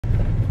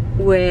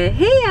We're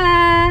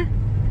here!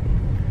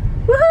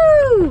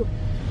 Woohoo!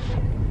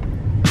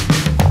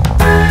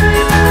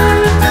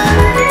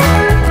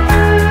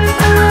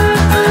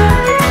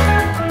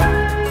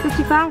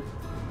 £55?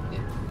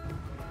 Yeah.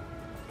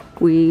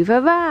 We've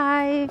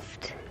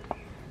arrived!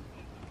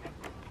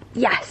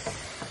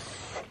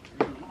 Yes!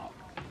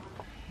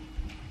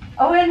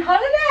 Oh, we're on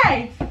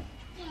holiday!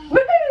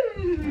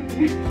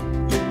 Woohoo!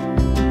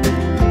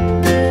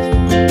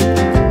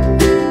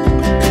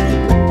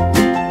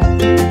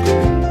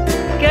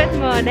 Good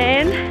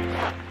morning.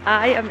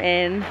 I am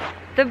in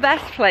the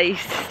best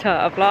place to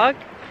start a vlog.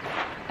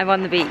 I'm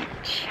on the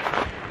beach,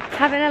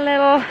 having a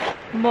little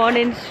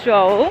morning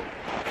stroll.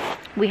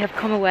 We have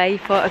come away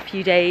for a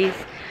few days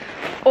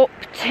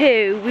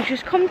we've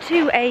just come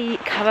to a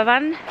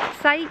caravan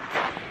site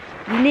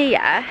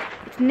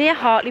it's near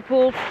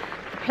Hartlepool.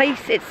 The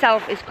place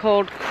itself is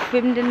called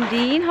Crimdon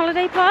Dene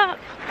Holiday Park,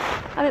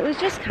 and it was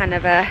just kind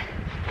of a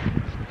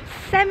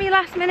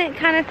semi-last minute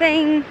kind of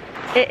thing.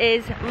 It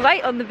is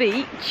right on the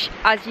beach,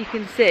 as you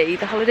can see.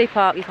 The holiday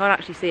park, you can't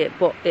actually see it,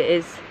 but it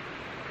is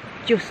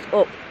just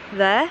up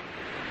there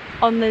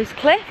on those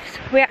cliffs.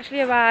 We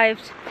actually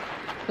arrived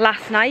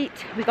last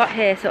night. We got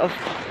here sort of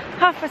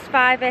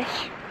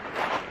 5:30ish,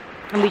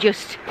 and we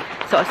just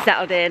sort of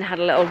settled in, had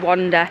a little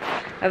wander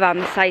around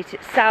the site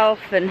itself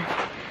and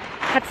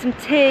had some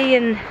tea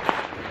and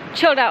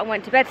chilled out and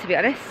went to bed, to be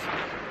honest,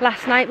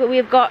 last night. But we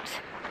have got,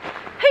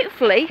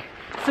 hopefully,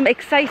 some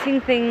exciting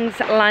things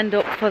lined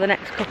up for the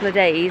next couple of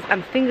days,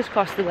 and fingers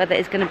crossed the weather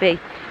is going to be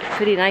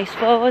pretty nice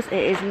for us. It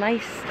is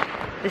nice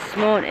this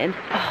morning.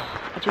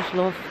 Oh, I just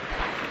love,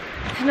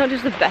 it's not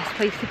just the best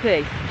place to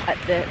be at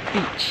the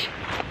beach.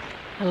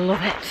 I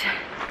love it.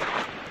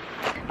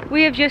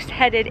 We have just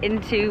headed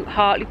into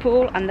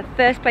Hartlepool, and the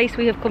first place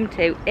we have come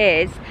to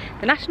is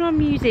the National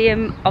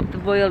Museum of the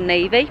Royal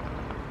Navy.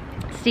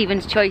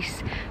 Stephen's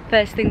choice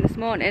first thing this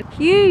morning.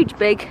 Huge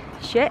big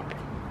ship.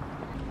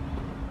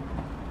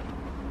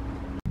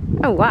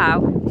 Oh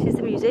wow, this is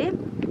the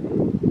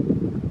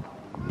museum.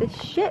 This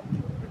ship.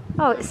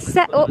 Oh, it's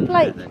set up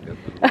like...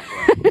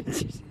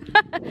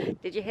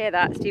 Did you hear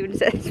that? Stephen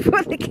says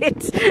put the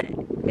kids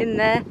in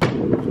there.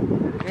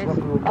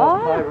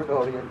 Oh.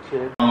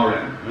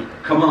 RM,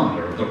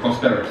 commander of the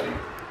Prosperity.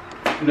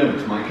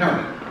 Note my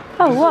cabin.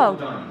 Oh wow.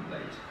 The diamond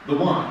plate, the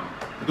wine,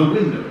 the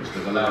windows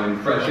that allow in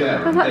fresh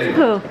air. Oh, that's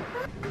cool.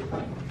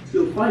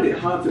 You'll find it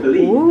hard to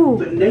believe,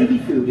 but Navy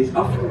food is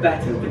often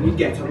better than you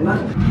get on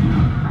land.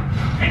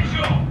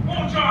 Headshot!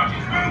 More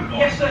charges! Move!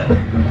 Yes, sir.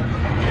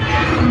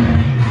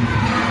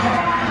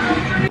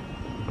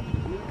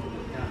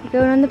 You're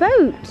going on the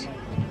boat.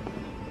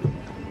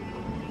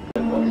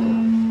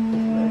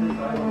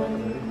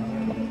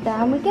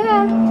 Down we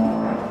go.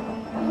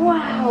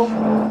 Wow.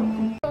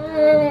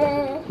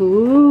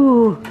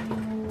 Ooh.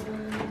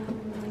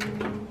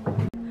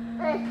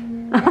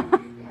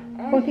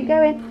 We'll keep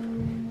going.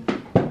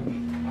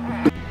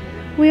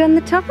 We're on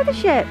the top of the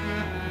ship.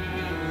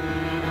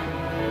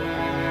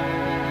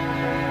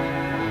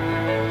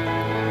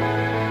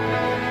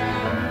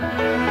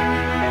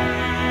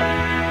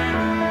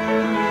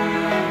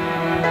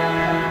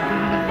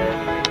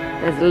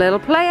 There's a little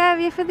play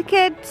area for the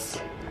kids.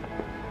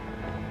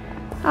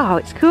 Oh,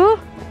 it's cool.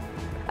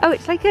 Oh,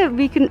 it's like a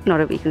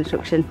not a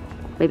reconstruction.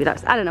 Maybe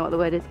that's, I don't know what the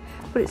word is,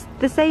 but it's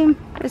the same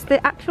as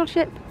the actual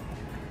ship.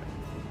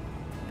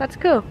 That's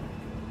cool.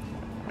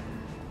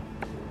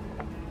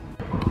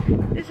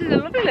 This is a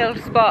lovely little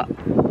spot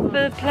for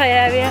the play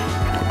area.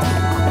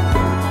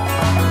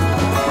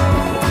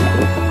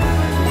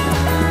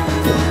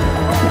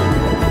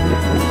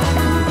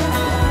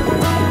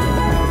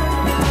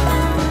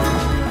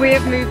 We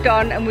have moved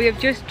on, and we have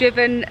just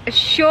driven a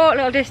short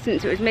little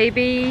distance. It was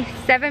maybe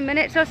 7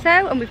 minutes or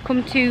so, and we've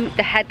come to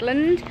the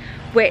headland,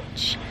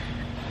 which,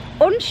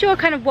 unsure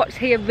kind of what's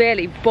here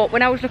really, but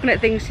when I was looking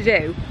at things to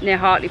do near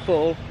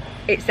Hartlepool,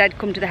 it said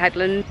come to the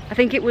headland. I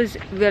think it was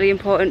really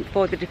important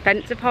for the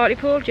defence of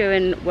Hartlepool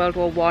during World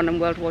War I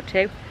and World War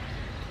II.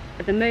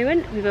 At the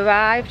moment, we've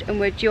arrived and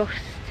we're just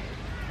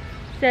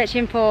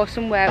searching for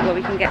somewhere where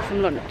we can get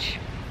some lunch.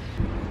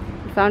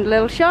 We found a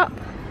little shop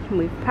and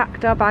we've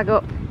packed our bag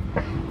up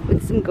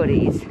with some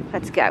goodies.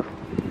 Let's go.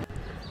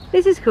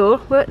 This is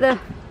cool. We're at the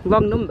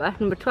wrong number,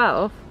 number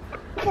 12,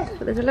 but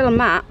there's a little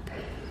map.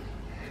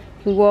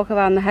 You can walk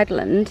around the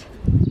headland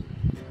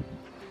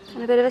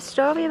and a bit of a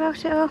story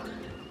about it all.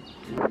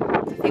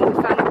 I think we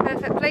found the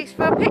perfect place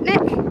for a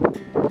picnic.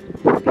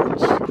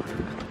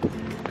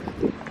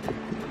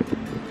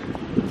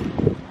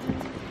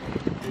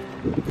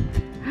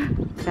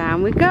 Beach.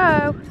 Down we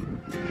go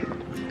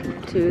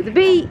to the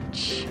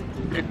beach.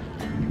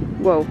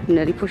 Whoa,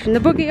 nearly pushing the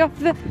buggy off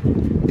the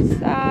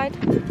side.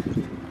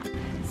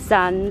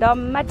 Sand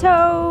on my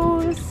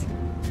toes.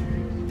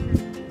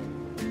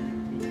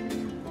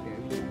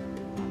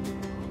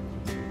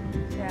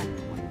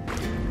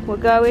 We're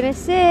going to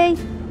see.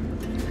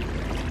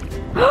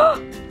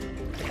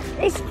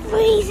 It's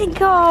freezing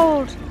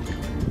cold.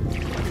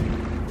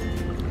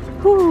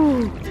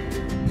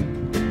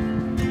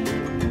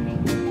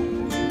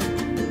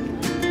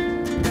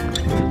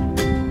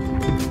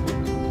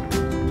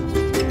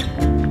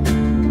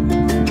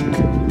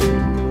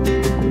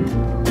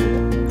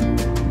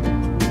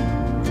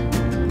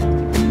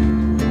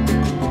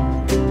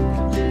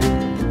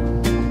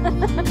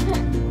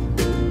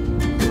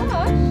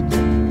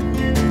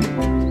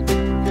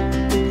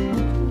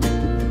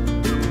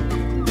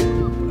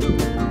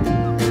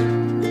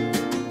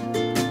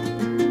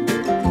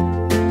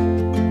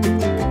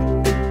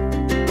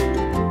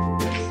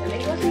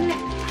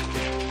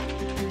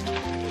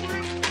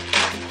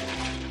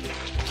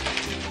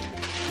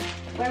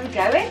 Where are we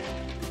going?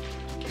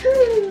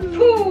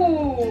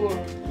 Pool!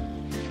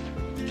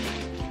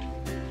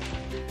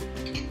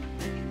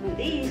 And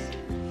these.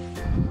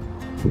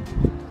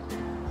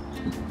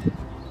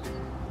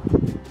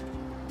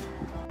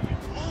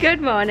 Good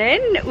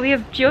morning. We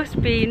have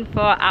just been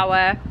for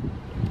our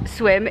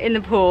swim in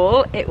the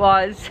pool. It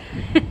was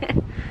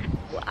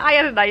I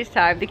had a nice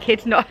time. The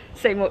kids not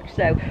so much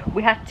so.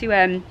 We had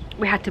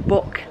to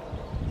book.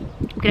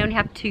 We can only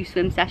have 2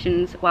 swim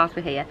sessions whilst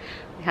we're here.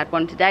 We had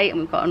one today and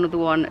we've got another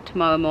one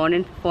tomorrow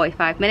morning for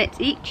 45 minutes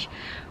each.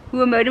 We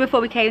were moaning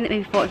before we came that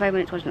maybe 45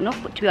 minutes wasn't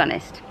enough, but to be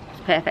honest, it's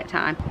perfect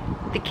time.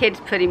 The kids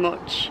pretty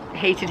much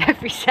hated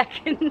every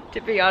second, to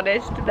be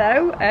honest,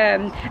 though.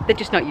 They're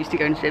just not used to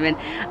going swimming,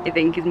 I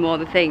think, is more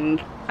the thing.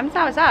 I'm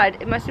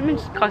outside in my swimming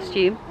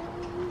costume.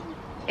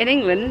 In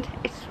England,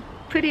 it's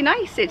pretty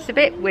nice. It's a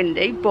bit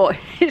windy, but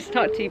it's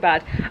not too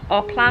bad.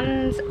 Our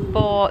plans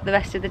for the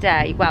rest of the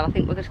day, well, I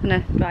think we're just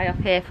gonna dry off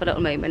here for a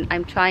little moment.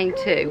 I'm trying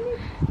to,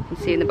 you can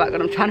see in the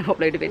background, I'm trying to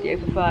upload a video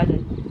for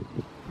Friday.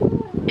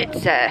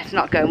 It's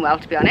not going well,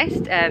 to be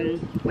honest.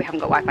 We haven't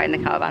got Wi-Fi in the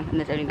caravan, and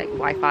there's only like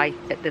Wi-Fi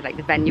at the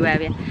venue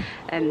area.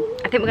 I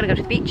think we're gonna go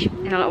to the beach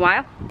in a little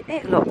while.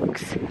 It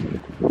looks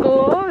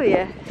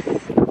glorious.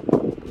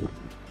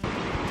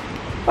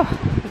 Oh,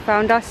 we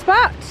found our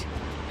spot.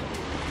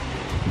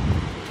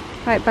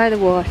 Right by the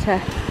water.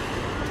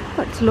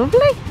 Oh, it's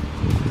lovely.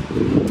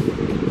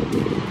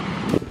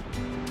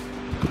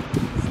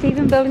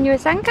 Stephen building you a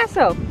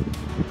sandcastle.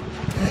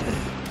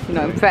 You're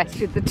not impressed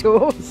with the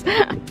tools.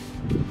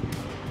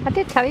 I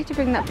did tell you to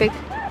bring that big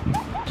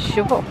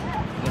shovel.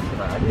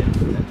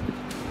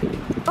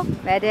 Oh,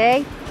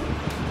 ready?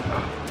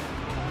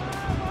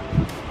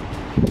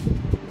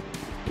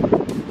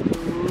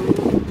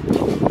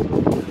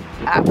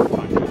 Oh.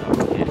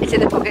 It's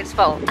in the pockets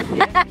full.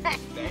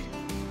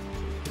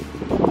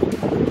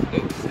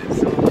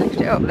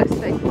 Lift it up, let's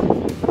see.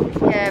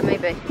 Yeah,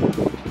 maybe.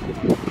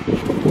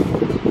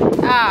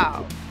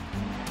 Oh.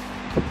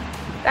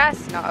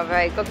 That's not a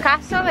very good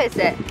castle, is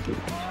it?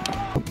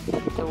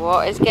 The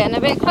water's getting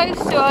a bit close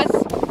to us.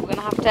 We're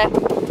gonna have to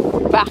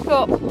back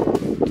up.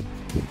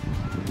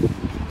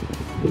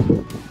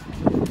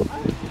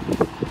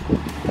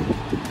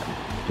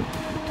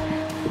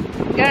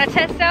 Gonna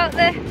test out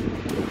the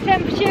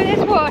temperature of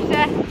this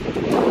water.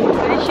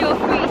 Pretty sure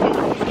freezing.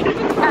 It's gonna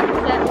be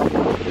cancer.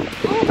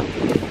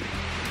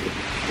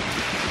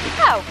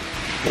 Oh,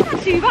 not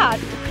too bad.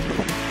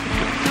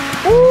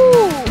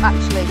 Ooh,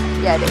 actually,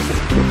 yeah, it is.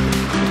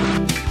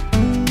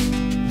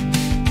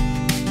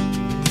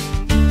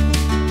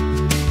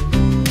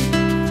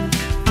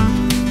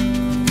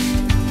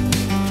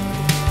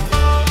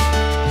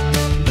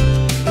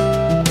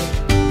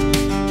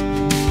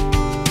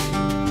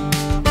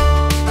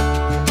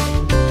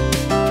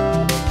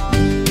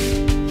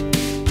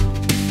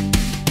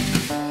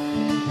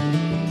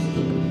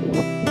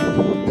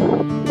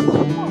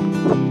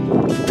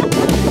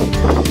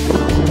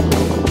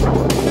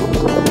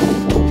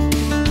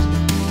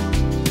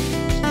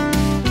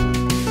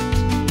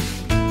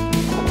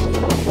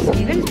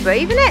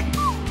 Braving it.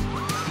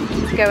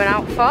 It's going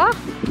out far.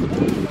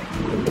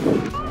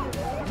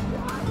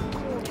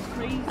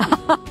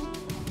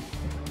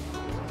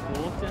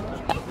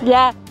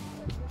 Yeah.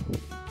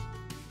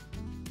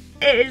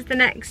 It is the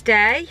next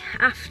day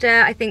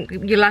after, I think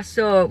you last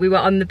saw, we were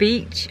on the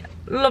beach.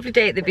 Lovely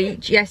day at the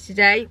beach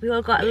yesterday. We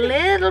all got a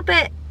little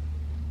bit,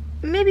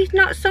 maybe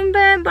not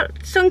sunburned,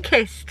 but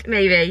sun-kissed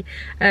maybe.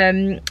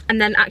 And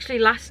then actually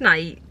last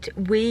night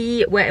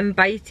we were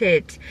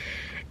invited.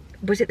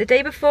 Was it the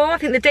day before? I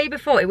think the day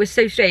before. It was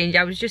so strange.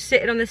 I was just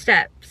sitting on the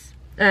steps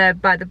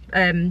by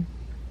the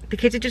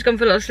kids had just gone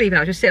for a little sleep and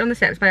I was just sitting on the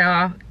steps by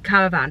our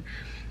caravan.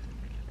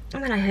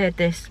 And then I heard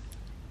this,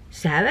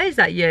 Sarah, is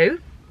that you?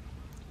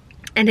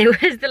 And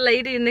it was the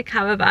lady in the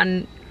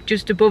caravan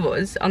just above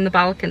us on the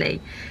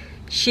balcony.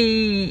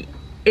 She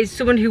is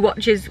someone who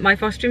watches my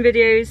fostering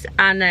videos,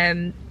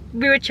 and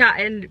we were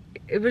chatting.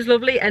 It was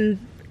lovely, and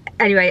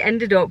anyway,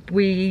 ended up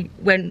we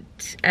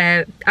went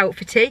out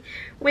for tea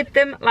with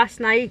them last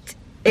night.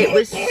 It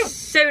was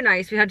so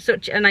nice. We had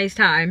such a nice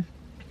time,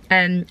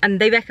 and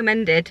they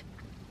recommended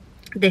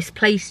this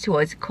place to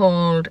us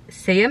called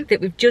Siam that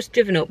we've just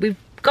driven up. We've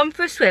gone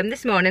for a swim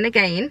this morning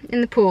again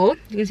in the pool.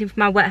 You can see from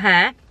my wet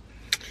hair.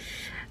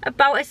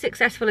 About as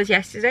successful as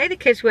yesterday. The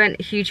kids weren't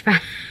huge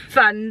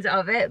fans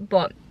of it,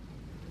 but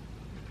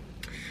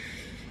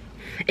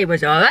it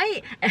was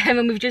alright.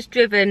 And we've just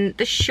driven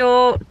the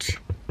short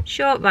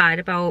ride,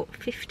 about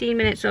 15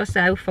 minutes or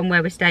so from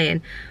where we're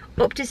staying,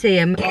 up to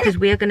Siam, because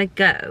we are going to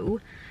go,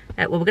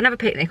 well, we're going to have a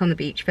picnic on the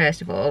beach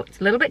first of all. It's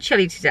a little bit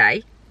chilly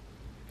today.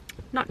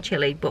 Not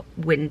chilly, but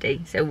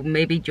windy, so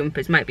maybe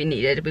jumpers might be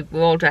needed.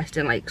 We're all dressed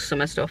in like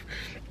summer stuff.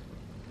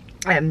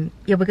 Yeah,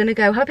 we're gonna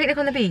go have a picnic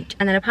on the beach,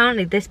 and then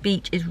apparently this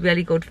beach is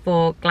really good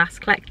for glass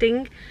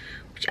collecting,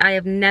 which I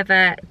have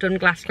never done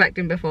glass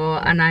collecting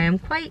before, and I am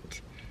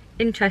quite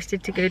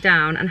interested to go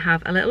down and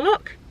have a little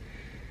look.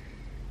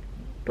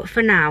 But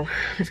for now,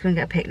 let's go and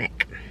get a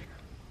picnic.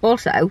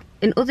 Also,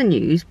 in other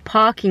news,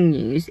 parking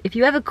news, if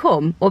you ever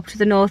come up to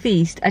the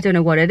northeast, I don't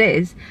know what it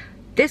is,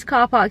 this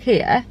car park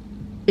here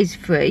is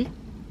free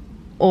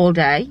all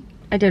day.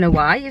 I don't know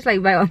why, it's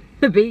like right on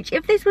the beach.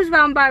 If this was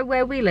round by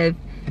where we live,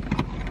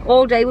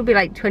 all day would be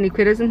like 20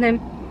 quid or something.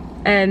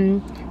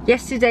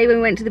 Yesterday when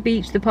we went to the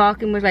beach, the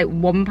parking was like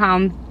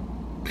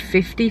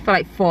 £1.50 for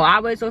like 4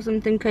 hours or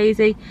something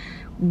crazy.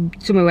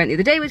 Somewhere we went the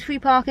other day was free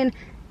parking.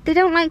 They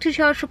don't like to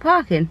charge for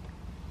parking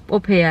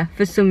up here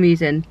for some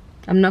reason.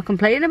 I'm not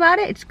complaining about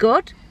it, it's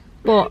good,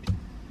 but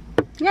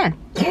yeah.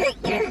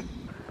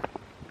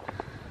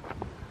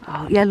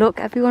 Oh yeah, look,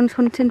 everyone's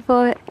hunting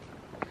for it.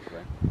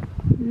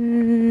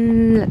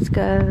 Let's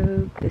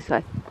go this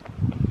way.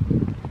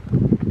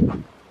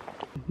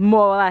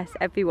 More or less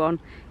everyone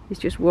is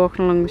just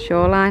walking along the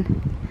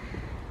shoreline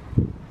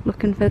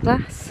looking for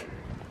glass.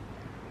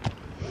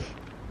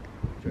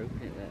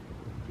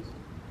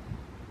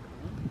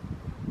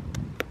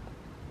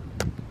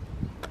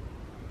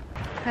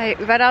 Right,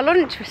 we've had our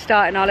lunch, we're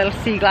starting our little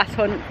sea glass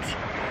hunt.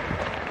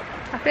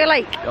 I feel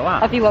like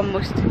everyone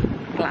must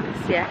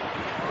glass, yeah.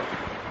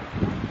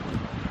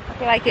 I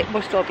feel like it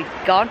must all be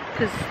gone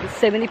because there's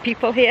so many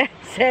people here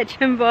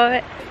searching for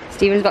it.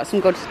 Stephen's got some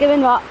good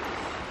skimming rot.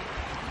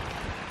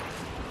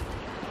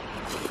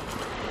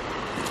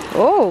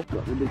 Oh!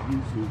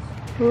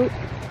 Ooh.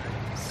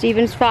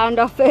 Stephen's found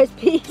our first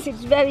piece,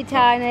 it's very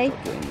tiny.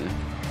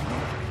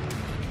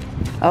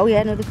 Oh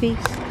yeah, another piece.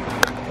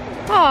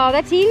 Oh,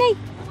 they're teeny.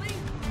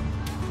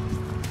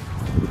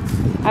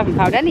 I haven't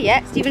found any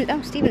yet.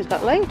 Stephen's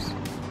got loads.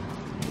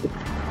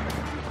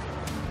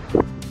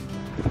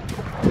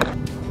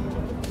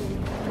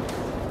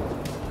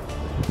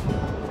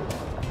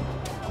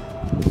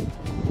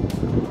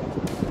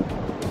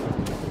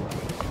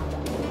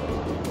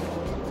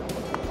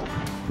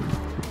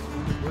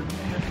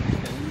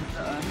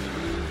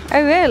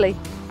 Oh really?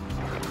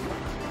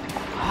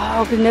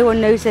 Oh, because no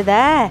one knows they're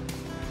there.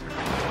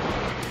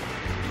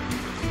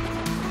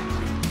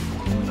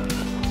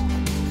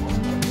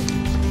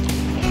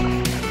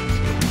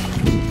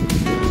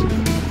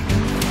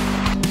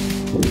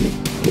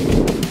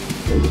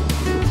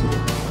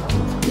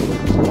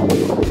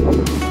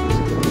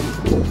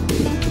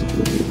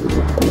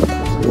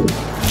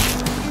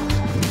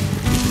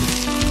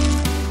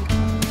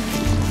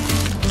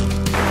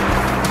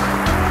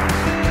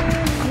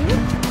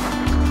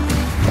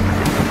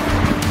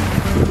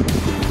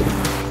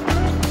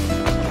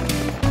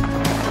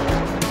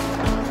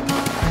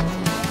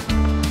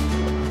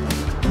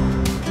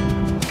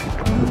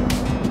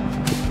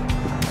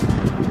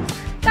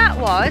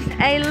 Was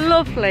a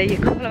lovely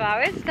couple of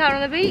hours down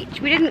on the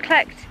beach. We didn't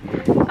collect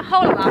a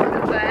whole amount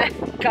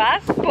of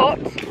glass, but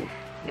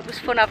it was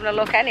fun having a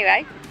look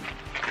anyway.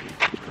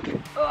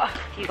 Oh,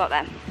 you got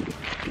them.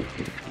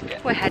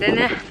 Yeah. We're heading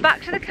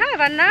back to the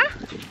caravan now.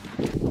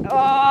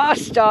 Oh,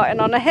 starting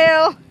on a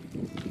hill.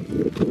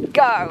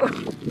 Go.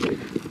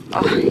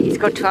 Oh, he's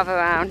good to have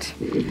around.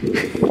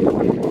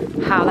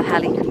 How the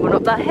hell he can run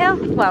up that hill?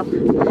 Well,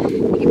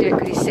 he can do it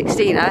because he's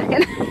 16, I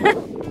reckon.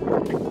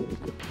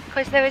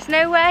 Because there is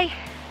no way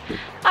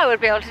I would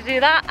be able to do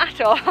that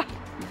at all.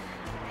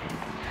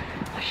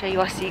 I'll show you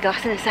our sea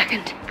glass in a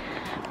second,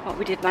 what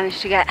we did manage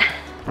to get.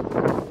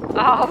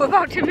 Oh, we're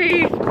about to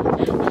move.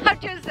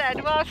 I've just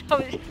said, whilst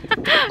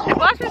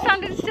we're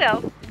standing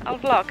still, I'll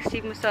vlog.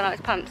 Stephen was still out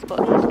his pants, but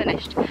he's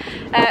finished.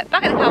 Back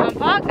at the caravan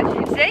park, as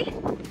you can see.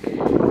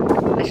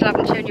 I still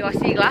haven't shown you our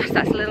sea glass,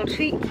 that's a little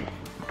treat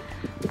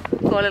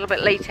for a little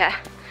bit later.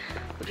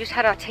 We've just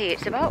had our tea,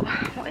 it's about,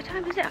 what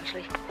time is it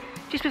actually?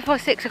 Just before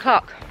 6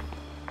 o'clock.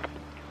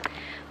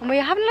 And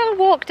we're having a little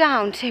walk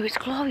down to, it's a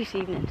glorious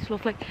evening, it's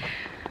lovely.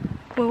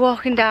 We're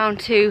walking down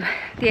to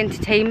the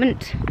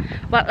entertainment.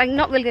 Well, like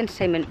not really the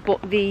entertainment, but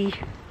the,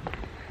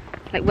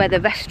 like where the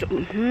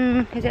restaurant,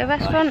 is it a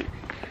restaurant?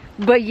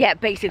 But yeah,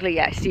 basically,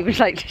 yeah, Stephen's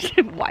like,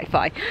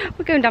 Wi-Fi.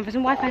 We're going down for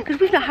some Wi-Fi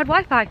because we've not had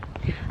Wi-Fi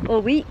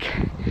all week.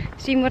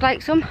 Stephen would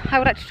like some. I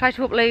would like to try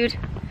to upload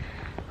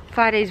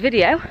Friday's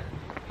video.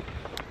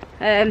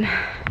 So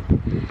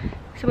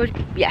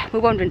we're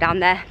wandering down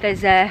there.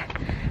 There's a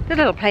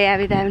little play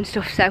area there and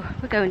stuff, so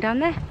we're going down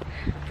there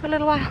for a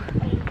little while.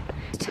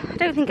 I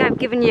don't think I've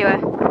given you a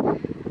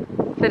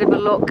bit of a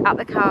look at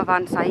the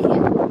caravan site.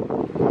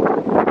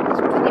 It's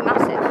pretty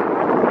massive.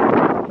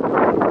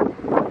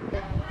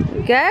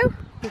 Here we go.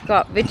 We've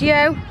got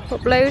video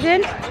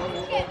uploading.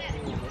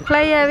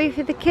 Play area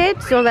for the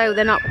kids, although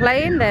they're not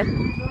playing,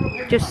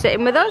 they're just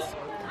sitting with us.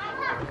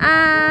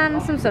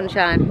 And some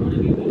sunshine.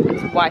 And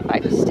some Wi-Fi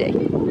to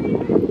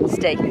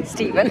stay.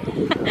 Stephen.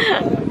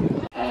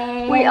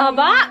 We are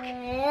back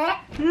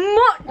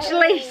much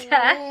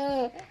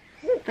later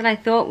than I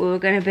thought we were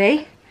going to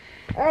be.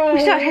 We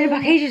started heading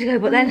back ages ago,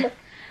 but then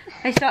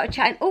I started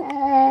chatting.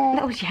 Oh,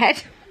 that was your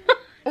head.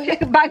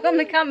 Bang on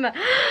the camera.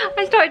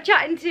 I started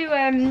chatting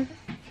to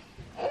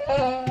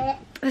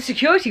the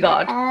security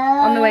guard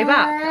on the way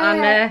back,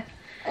 and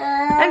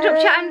ended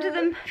up chatting to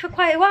them for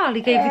quite a while.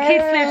 He gave the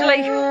kids loads of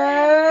like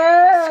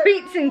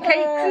sweets and cakes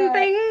and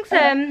things.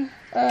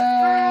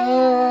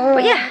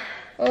 But yeah,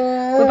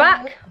 we're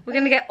back. we're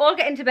going to all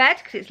get into bed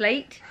because it's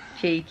late.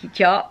 Cheeky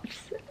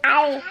chops.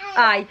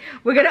 Aye.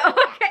 We're going to all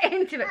get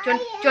into bed. Do you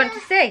want to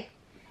see?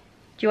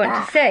 Do you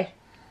want to see? Are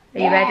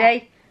you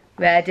ready?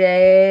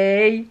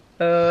 Ready?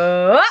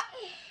 Oh,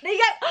 there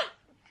you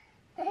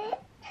go.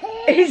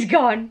 He's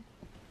gone.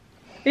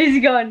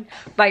 He's gone.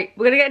 Right,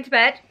 we're going to get into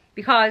bed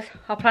because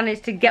our plan is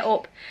to get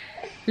up,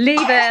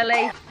 leave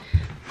early.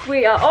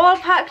 We are all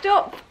packed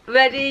up,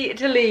 ready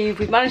to leave.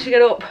 We've managed to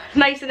get up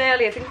nice and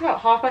early. I think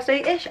about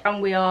 8:30ish,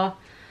 and we are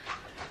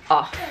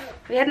off.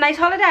 We had a nice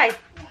holiday.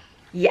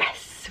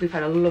 Yes, we've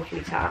had a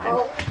lovely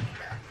time.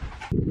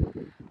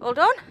 All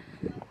done?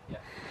 Yeah.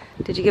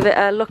 Did you give it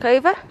a look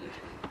over?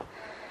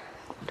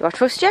 Do I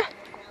trust you?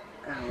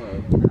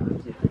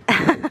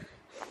 I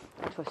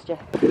trust you.